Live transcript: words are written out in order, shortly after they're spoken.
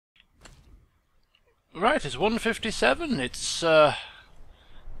Right, it's 1:57. It's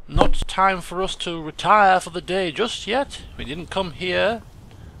not time for us to retire for the day just yet. We didn't come here.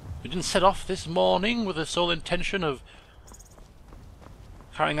 We didn't set off this morning with the sole intention of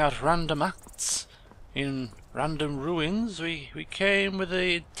carrying out random acts in random ruins. We came with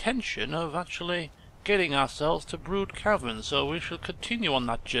the intention of actually getting ourselves to Brood Cavern, so we shall continue on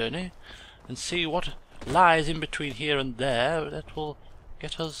that journey and see what lies in between here and there that will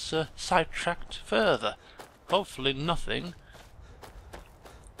get us sidetracked further. Hopefully nothing,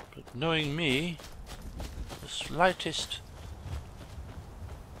 but knowing me, the slightest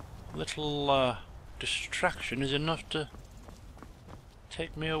little distraction is enough to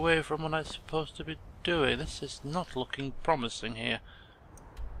take me away from what I'm supposed to be doing. This is not looking promising here.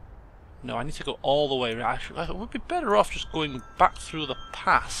 No, I need to go all the way around. I would be better off just going back through the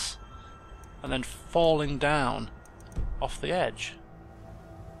pass and then falling down off the edge.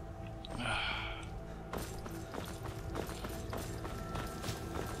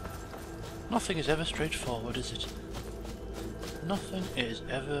 Nothing is ever straightforward, is it? Nothing is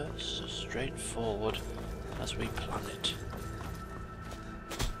ever so straightforward as we plan it.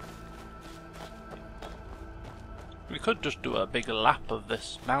 We could just do a big lap of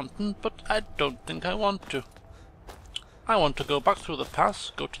this mountain, but I don't think I want to. I want to go back through the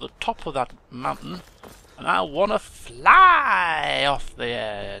pass, go to the top of that mountain, and I want to fly off the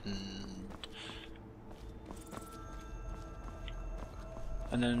end.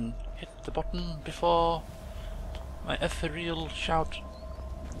 And then hit the button before my ethereal shout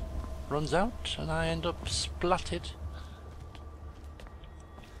runs out and I end up splatted.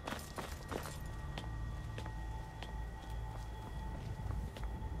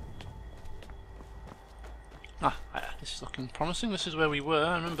 This is looking promising. This is where we were.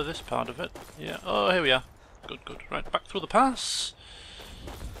 I remember this part of it. Yeah. Oh, here we are. Good, good. Right, back through the pass.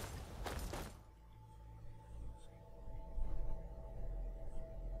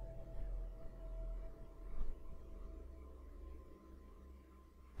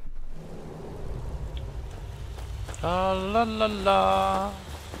 La la la la.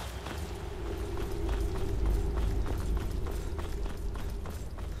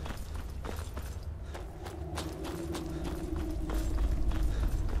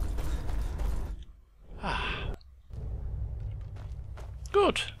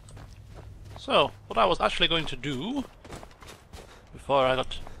 Good. So, what I was actually going to do before I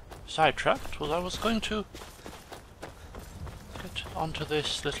got sidetracked was I was going to get onto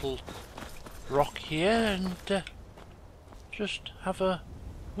this little rock here and just have a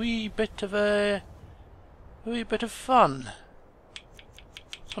wee bit of fun.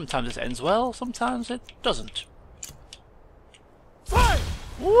 Sometimes it ends well, sometimes it doesn't. Fly!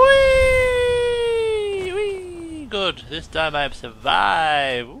 Whee! Whee! Good. This time I've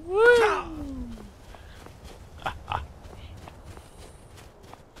survived. Woo!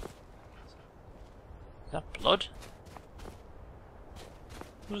 Is that blood?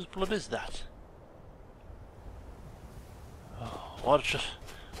 Whose blood is that? Oh,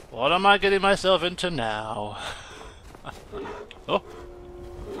 what am I getting myself into now? Oh,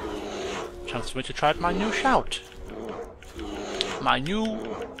 chance for me to try my new shout. My new,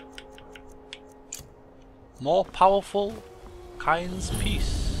 more powerful Kind's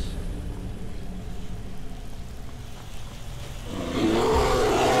piece.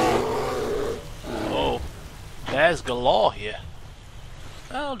 Oh, bears galore here.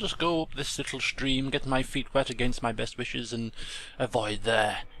 I'll just go up this little stream, get my feet wet against my best wishes, and avoid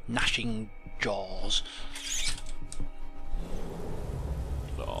their gnashing jaws.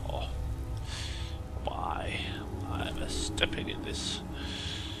 Oh, why am I stepping in this?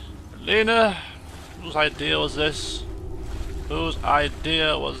 Lena, whose idea was this? Whose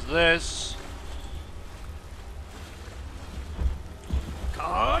idea was this?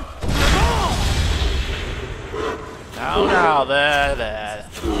 God! Now, there,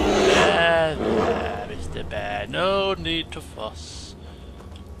 Mr. Bear. No need to fuss.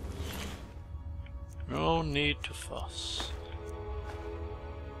 No need to fuss.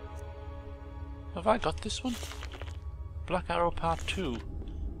 Have I got this one? Black Arrow Part 2.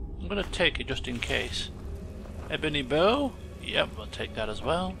 I'm gonna take it just in case. Ebony Bow? Yep, I'll take that as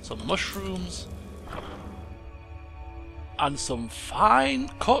well. Some mushrooms. And some fine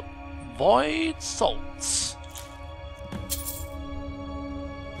cut void salts.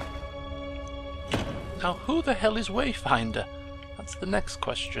 Now, who the hell is Wayfinder? That's the next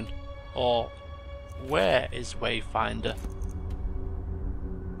question. Or, where is Wayfinder?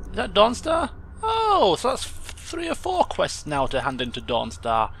 Is that Dawnstar? Oh, so that's 3 or 4 quests now to hand into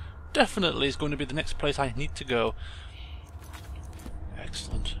Dawnstar. Definitely is going to be the next place I need to go.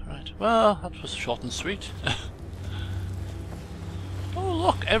 Excellent. Right, Well, that was short and sweet. Oh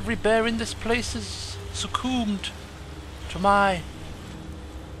look, every bear in this place is succumbed to my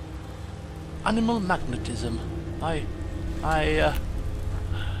animal magnetism. I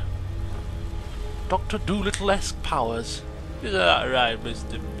Dr. Doolittle-esque powers. Is that right,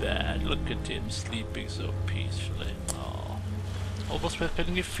 Mr. Bear? Look at him sleeping so peacefully. Oh, almost worth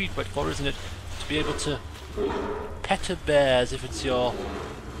getting your feet wet for, isn't it? To be able to pet a bear as if it's your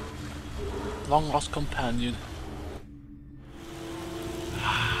long-lost companion.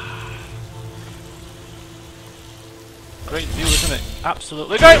 Great view, isn't it?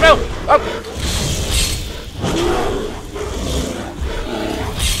 Absolutely great view! Oh.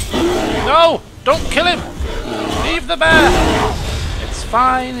 No! Don't kill him! Leave the bear! It's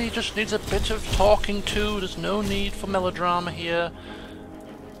fine, he just needs a bit of talking to. There's no need for melodrama here.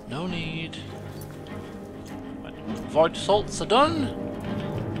 No need. Void salts are done.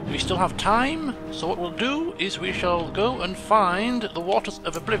 We still have time, so what we'll do is we shall go and find the Waters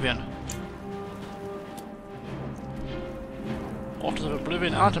of Oblivion. Waters of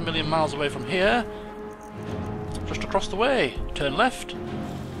Oblivion aren't a million miles away from here. Just across the way. Turn left,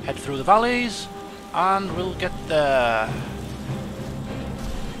 head through the valleys, and we'll get there.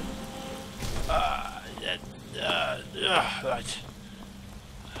 Right.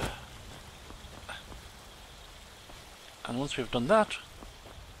 And once we've done that,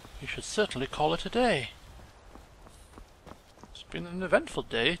 we should certainly call it a day. It's been an eventful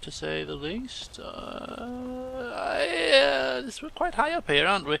day, to say the least. We're quite high up here,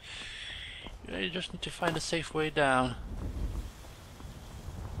 aren't we? You just need to find a safe way down.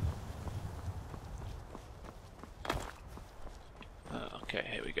 Okay,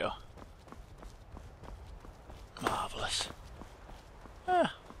 here we go. Marvellous.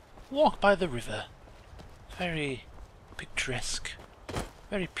 Walk by the river. Very picturesque.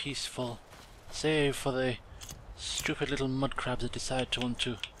 Very peaceful. Save for the stupid little mud crabs that decide to want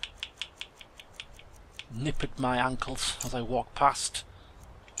to nip at my ankles as I walk past.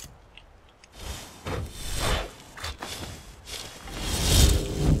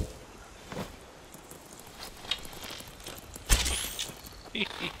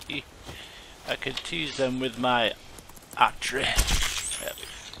 I can tease them with my archery. There we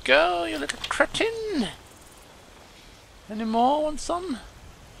go, you little cretin! Any more? Want some?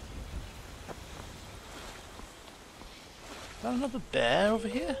 Is that another bear over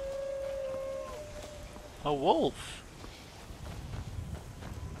here? A wolf?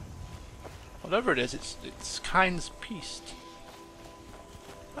 Whatever it is, it's Kind's Peace.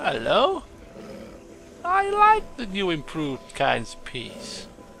 Hello? I like the new improved Kind's Peace.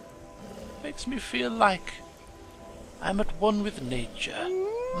 Makes me feel like I'm at one with nature.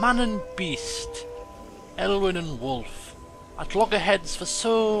 Man and beast, Elwynn and wolf, at loggerheads for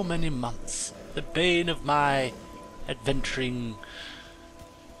so many months. The bane of my adventuring,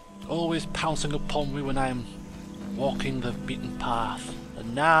 always pouncing upon me when I'm walking the beaten path.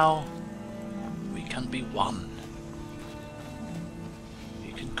 And now we can be one.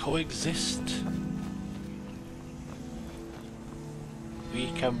 We can coexist. We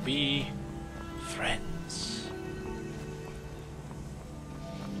can be friends.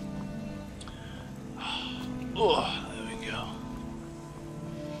 Oh, there we go.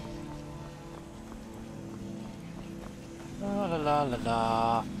 La la la la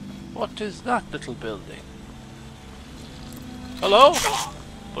la. What is that little building? Hello?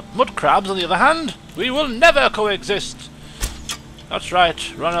 But mud crabs, on the other hand, we will never coexist. That's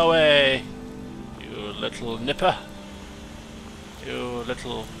right, run away, you little nipper. You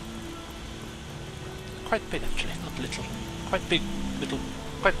little... Quite big, actually, not little. Quite big, little...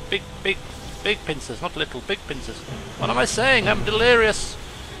 Quite big pincers, not little, big pincers. What am I saying? I'm delirious.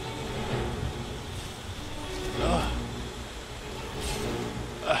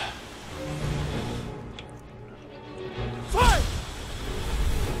 Fly!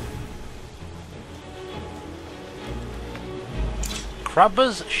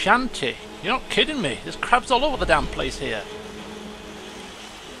 Crabber's Shanty. You're not kidding me. There's crabs all over the damn place here.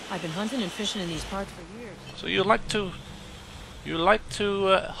 I've been hunting and fishing in these parts for years. So you like to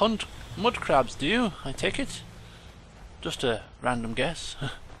hunt mud crabs, do you? I take it. Just a random guess.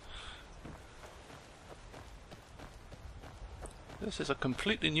 This is a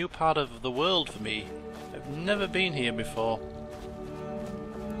completely new part of the world for me. I've never been here before.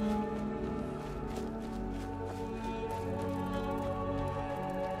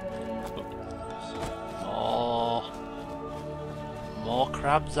 More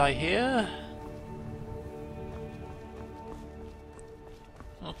crabs, I hear.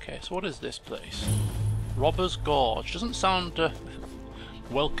 Okay, so what is this place? Robber's Gorge. Doesn't sound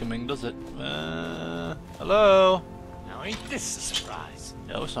welcoming, does it? Hello? Now ain't this a surprise?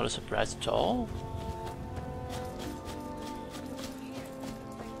 No, it's not a surprise at all.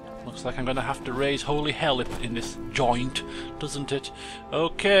 Looks like I'm gonna have to raise holy hell in this joint, doesn't it?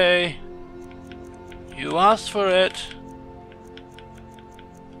 Okay. You asked for it.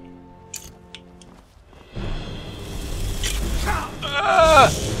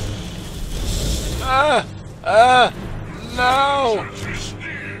 No!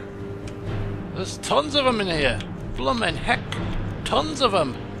 There's tons of them in here. Bloomin' heck, tons of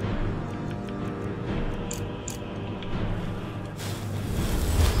them.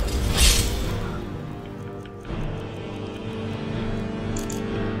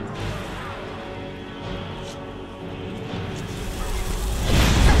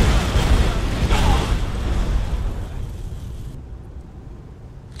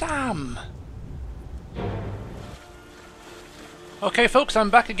 Damn. Okay folks, I'm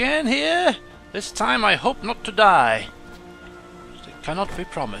back again here. This time I hope not to die. It cannot be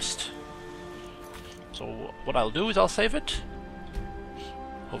promised. So what I'll do is I'll save it.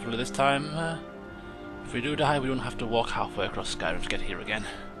 Hopefully this time, if we do die, we don't have to walk halfway across Skyrim to get here again.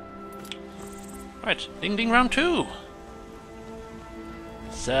 Right, ding ding round 2.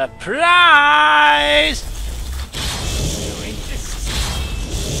 Surprise!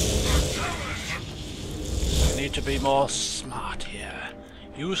 I need to be more smart here.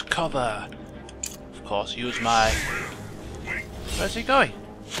 Use cover. Of course, use my... Where's he going?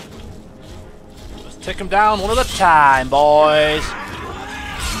 Let's take him down one at a time, boys.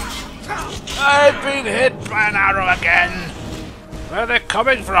 I've been hit by an arrow again. Where are they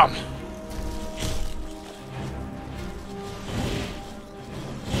coming from?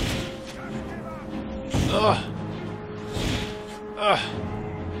 Ugh. Ugh.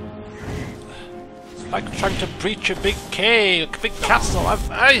 It's like trying to breach a big cave, a big castle.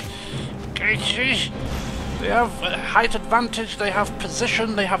 They have height advantage, they have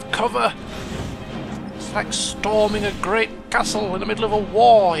position, they have cover. It's like storming a great castle in the middle of a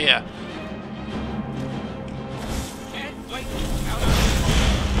war here.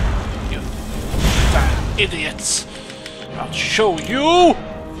 You damn idiots! I'll show you!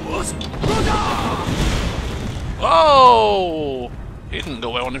 Oh! He didn't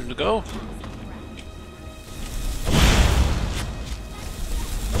go where I wanted him to go.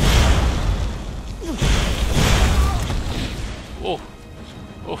 Oh,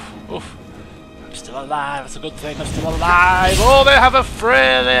 oof, oof. I'm still alive, that's a good thing, I'm still alive. Oh, they have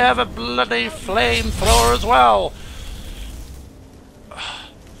a bloody flamethrower as well.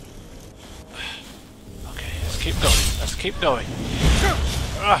 Okay, let's keep going.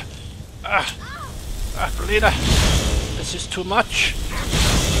 Belina, this is too much.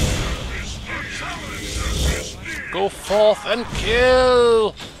 Go forth and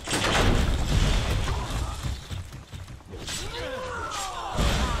kill.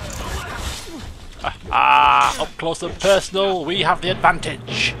 Up close and personal, we have the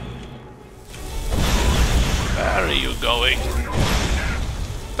advantage. Where are you going?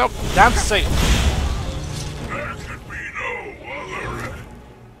 Stop dancing! There could be no other.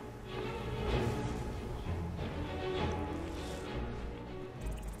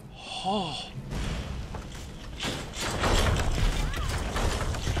 Oh.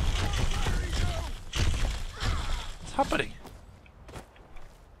 What's happening?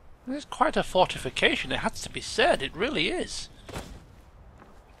 It's quite a fortification, it has to be said, it really is.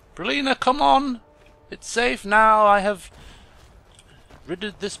 Belina, come on! It's safe now, I have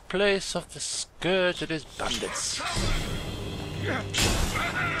ridded this place of the scourge that is bandits. At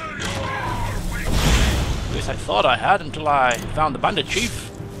least I thought I had until I found the bandit chief.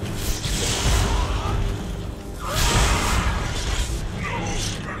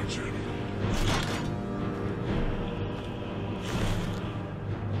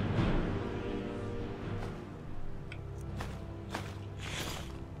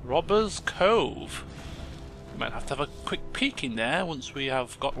 Robbers Cove. We might have to have a quick peek in there once we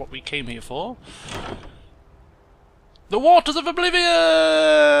have got what we came here for. The Waters of Oblivion!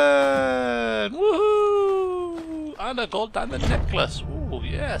 Woohoo! And a gold diamond necklace. Ooh,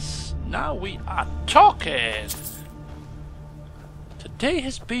 yes. Now we are talking! Today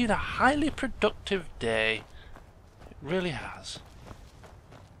has been a highly productive day. It really has.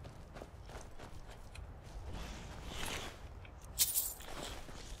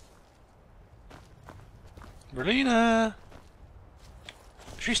 Belina!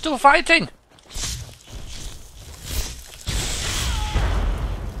 She's still fighting!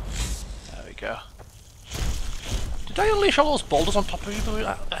 There we go. Did I unleash all those boulders on top of you?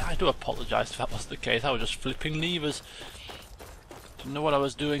 I do apologise if that was the case. I was just flipping levers. Didn't know what I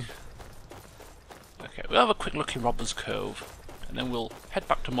was doing. Okay, we'll have a quick look in Robbers Cove, and then we'll head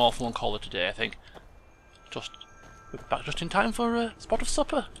back to Morphle and call it a day, I think. We're back just in time for a spot of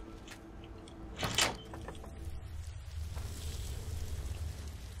supper.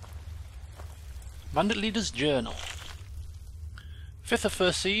 Bandit Leader's Journal. 5th of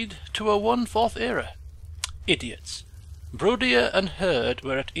First Seed, 201, 4th Era. Idiots. Brodeer and Herd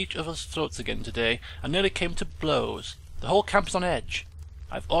were at each other's throats again today, and nearly came to blows. The whole camp's on edge.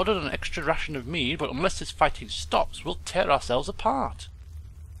 I've ordered an extra ration of mead, but unless this fighting stops, we'll tear ourselves apart.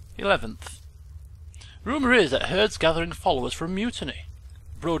 11th. Rumour is that Herd's gathering followers for a mutiny.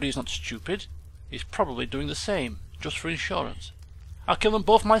 Brody's not stupid. He's probably doing the same, just for insurance. I'll kill them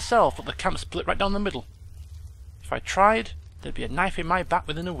both myself, but the camp's split right down the middle. If I tried, there'd be a knife in my back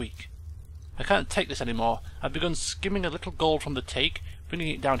within a week. I can't take this anymore. I've begun skimming a little gold from the take, bringing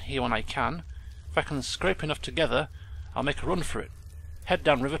it down here when I can. If I can scrape enough together, I'll make a run for it. Head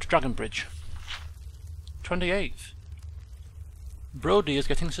down river to Dragonbridge. 28th. Brody is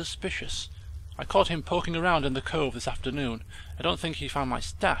getting suspicious. I caught him poking around in the cove this afternoon. I don't think he found my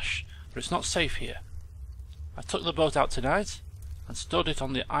stash, but it's not safe here. I took the boat out tonight and stowed it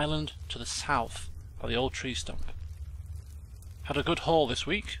on the island to the south by the old tree stump. Had a good haul this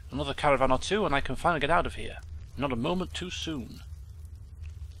week, another caravan or two, and I can finally get out of here. Not a moment too soon.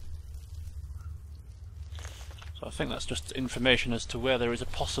 So I think that's just information as to where there is a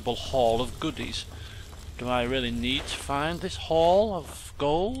possible haul of goodies. Do I really need to find this haul of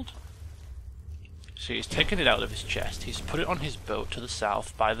gold? See, he's taken it out of his chest. He's put it on his boat to the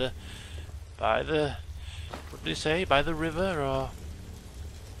south by the what did he say? By the river, or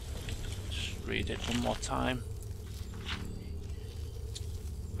just read it one more time.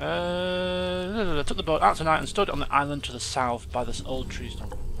 I took the boat out tonight and stood on the island to the south by this old tree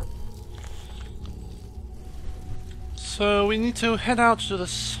stump. So we need to head out to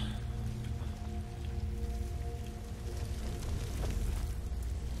this.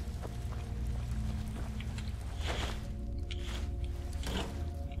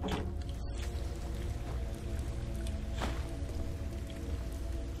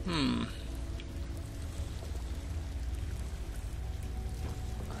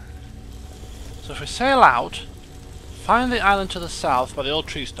 So if we sail out, find the island to the south by the old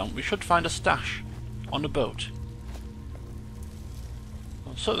tree stump, we should find a stash on the boat.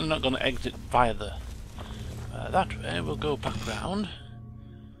 I'm certainly not going to exit via the that way. We'll go back round.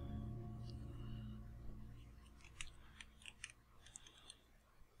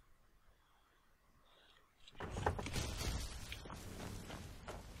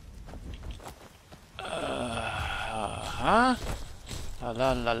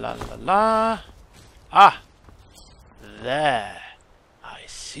 La la la la la. Ah! There. I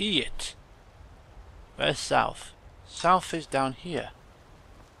see it. Where's south? South is down here.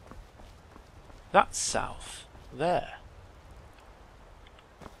 That's south. There.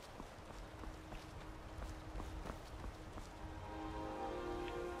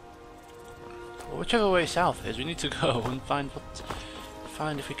 Well, whichever way south is, we need to go and find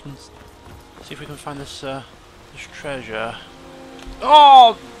if we can see if we can find this this treasure.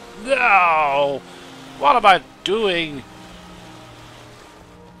 Oh no! What am I doing?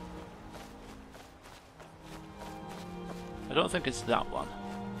 I don't think it's that one.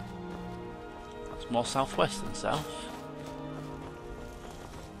 That's more southwest than south.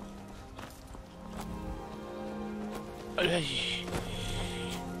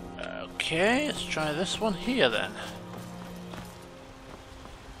 Okay, let's try this one here then.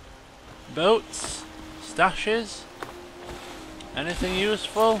 Boats, stashes, anything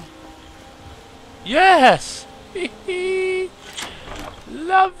useful? Yes!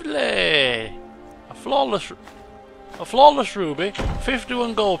 Lovely! A flawless ruby,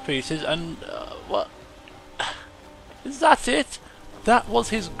 51 gold pieces, and what? Is that it? That was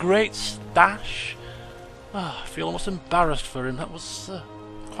his great stash? Oh, I feel almost embarrassed for him. That was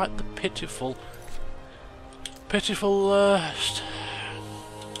quite the pitiful bit of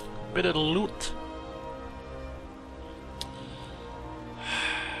loot.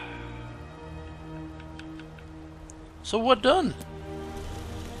 So we're done.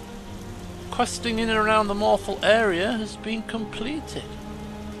 Questing in and around the Morphle area has been completed.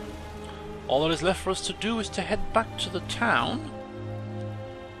 All that is left for us to do is to head back to the town,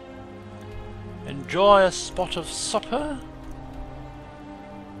 enjoy a spot of supper.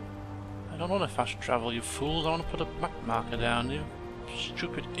 I don't want to fast travel, you fools. I want to put a map marker down, you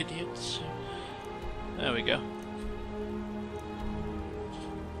stupid idiots. There we go.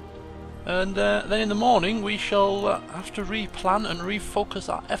 And then in the morning we shall have to replan and refocus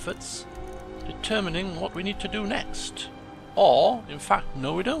our efforts, determining what we need to do next. Or, in fact,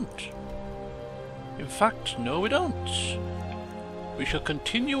 no we don't. In fact, no we don't. We shall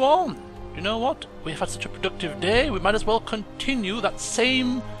continue on. You know what? We've had such a productive day, we might as well continue that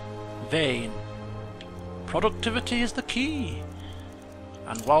same vein. Productivity is the key.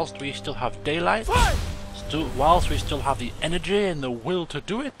 And whilst we still have daylight, whilst we still have the energy and the will to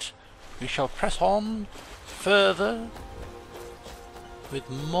do it, we shall press on further with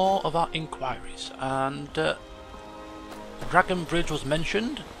more of our inquiries. And Dragon Bridge was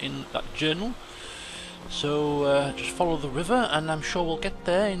mentioned in that journal, so just follow the river and I'm sure we'll get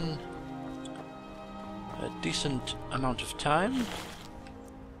there in a decent amount of time.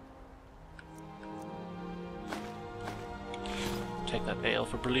 Take that ale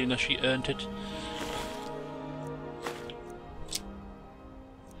for Brelina, she earned it.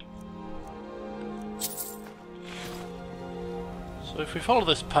 So if we follow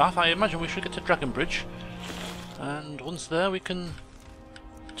this path, I imagine we should get to Dragon Bridge, and once there we can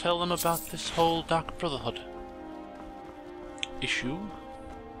tell them about this whole Dark Brotherhood issue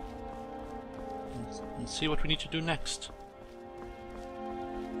and see what we need to do next.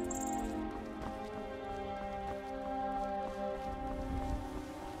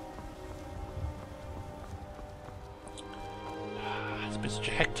 It's been such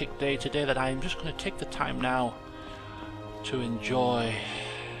a hectic day today that I'm just going to take the time now to enjoy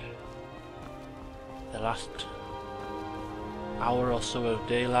the last hour or so of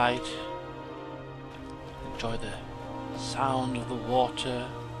daylight, enjoy the sound of the water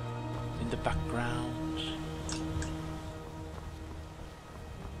in the background.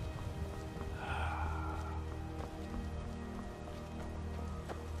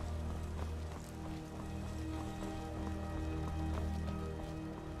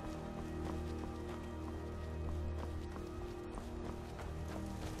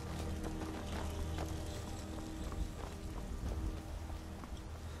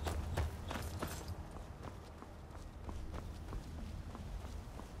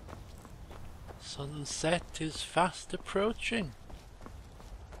 Sunset is fast approaching.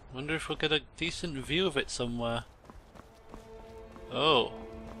 Wonder if we'll get a decent view of it somewhere. Oh,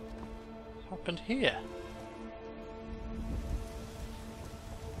 what happened here?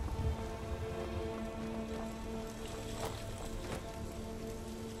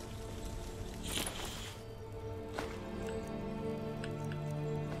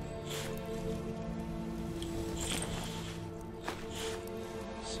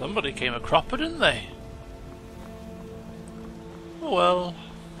 Somebody came a cropper, didn't they? Oh well.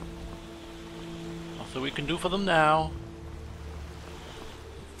 Nothing we can do for them now.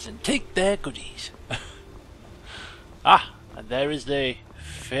 And take their goodies. Ah, and there is the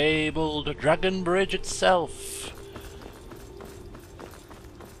fabled Dragon Bridge itself.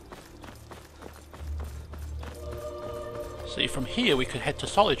 See, from here we can head to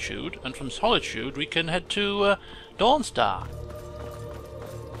Solitude, and from Solitude we can head to Dawnstar.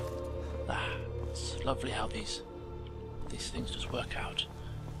 It's lovely how these things just work out.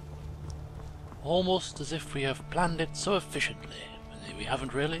 Almost as if we have planned it so efficiently. We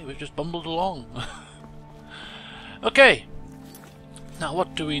haven't really, we've just bumbled along. Okay, now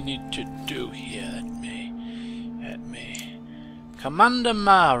what do we need to do here? Let me... Commander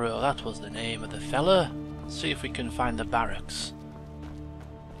Maro, that was the name of the fella. Let's see if we can find the barracks.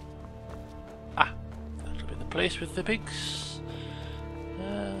 Ah, that'll be the place with the big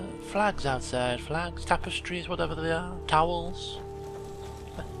flags outside. Flags, tapestries, whatever they are. Towels.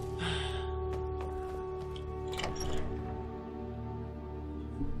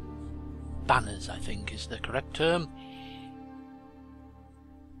 Banners, I think, is the correct term.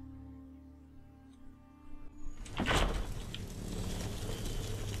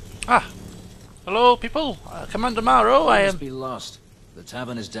 Ah! Hello, people. Commander Maro, I am... be lost. The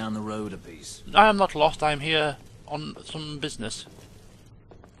tavern is down the road a piece. I am not lost. I am here on some business.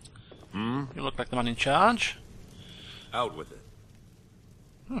 You look like the man in charge. Out with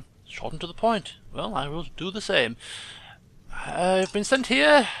it. Short and to the point. Well, I will do the same. I've been sent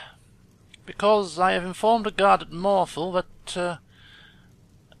here because I have informed a guard at Morthal that,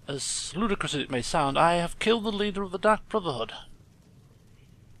 as ludicrous as it may sound, I have killed the leader of the Dark Brotherhood.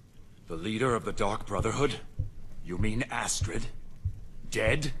 The leader of the Dark Brotherhood? You mean Astrid?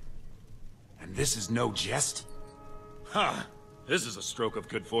 Dead? And this is no jest? Ha! This is a stroke of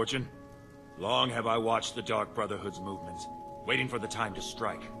good fortune. Long have I watched the Dark Brotherhood's movements, waiting for the time to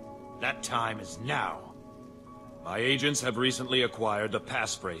strike. That time is now. My agents have recently acquired the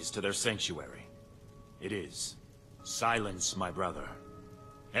passphrase to their sanctuary. It is, "Silence, my brother.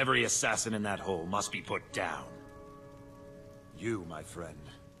 Every assassin in that hole must be put down." You, my friend,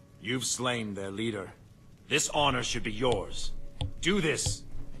 you've slain their leader. This honor should be yours. Do this,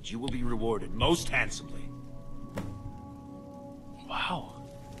 and you will be rewarded most handsomely. Wow.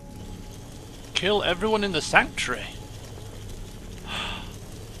 Kill everyone in the sanctuary.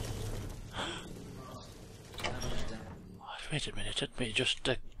 Wait a minute, let me just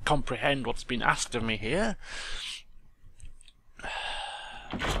comprehend what's been asked of me here.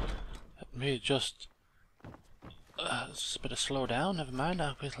 Let me just... better slow down, never mind.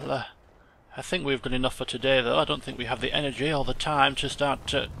 I think we've done enough for today, though. I don't think we have the energy or the time to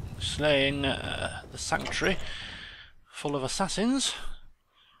start slaying the sanctuary full of assassins.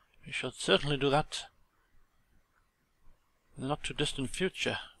 We should certainly do that in the not too distant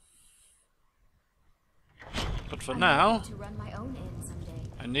future. But for now, to run my own inn someday.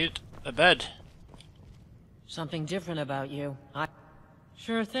 I need a bed. Something different about you.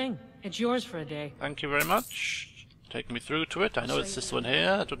 Sure thing. It's yours for a day. Thank you very much. Take me through to it. I know it's this one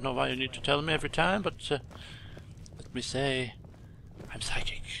here. I don't know why you need to tell me every time, but let me say I'm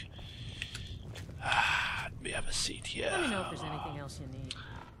psychic. Let me have a seat here. Let me know if there's anything else you need.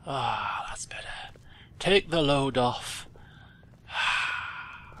 That's better. Take the load off.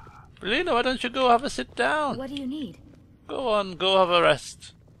 Belina, why don't you go have a sit down? What do you need? Go on, go have a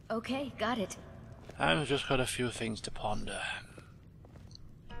rest. Okay, got it. I've just got a few things to ponder.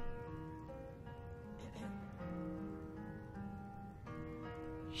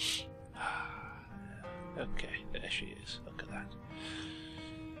 Okay, there she is. Look at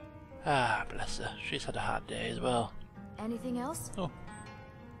that. Bless her. She's had a hard day as well. Anything else? Oh.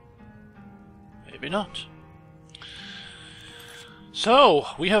 Maybe not. So,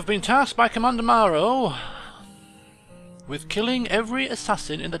 we have been tasked by Commander Maro with killing every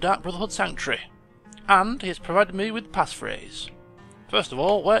assassin in the Dark Brotherhood Sanctuary, and he has provided me with passphrase. First of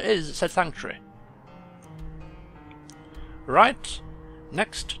all, where is said sanctuary? Right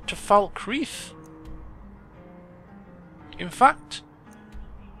next to Falkreath. In fact,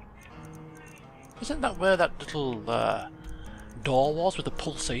 isn't that where that little door was with the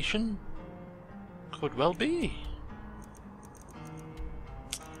pulsation? Could well be.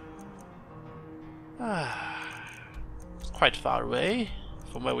 It's quite far away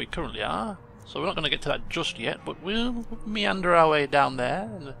from where we currently are, so we're not going to get to that just yet, but we'll meander our way down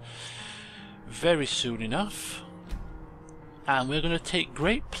there very soon enough. And we're going to take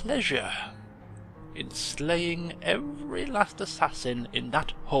great pleasure in slaying every last assassin in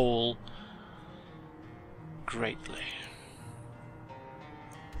that hole greatly.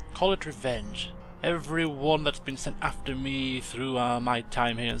 Call it revenge. Everyone that's been sent after me through my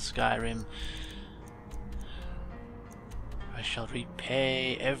time here in Skyrim, I shall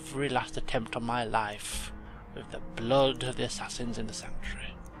repay every last attempt on my life with the blood of the assassins in the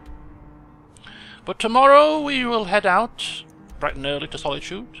sanctuary. But tomorrow we will head out bright and early to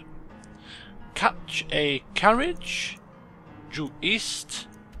Solitude, catch a carriage due east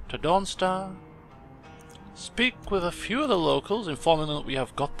to Dawnstar, speak with a few of the locals, informing them that we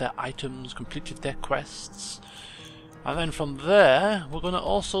have got their items, completed their quests, and then from there we're going to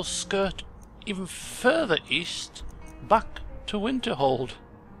also skirt even further east back to Winterhold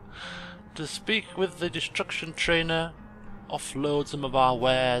to speak with the destruction trainer, offload some of our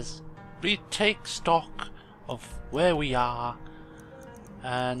wares, retake stock of where we are,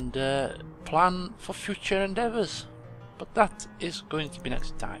 and plan for future endeavours. But that is going to be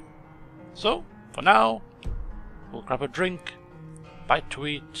next time. So, for now, we'll grab a drink, bite to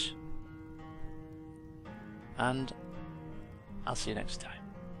eat, and I'll see you next time.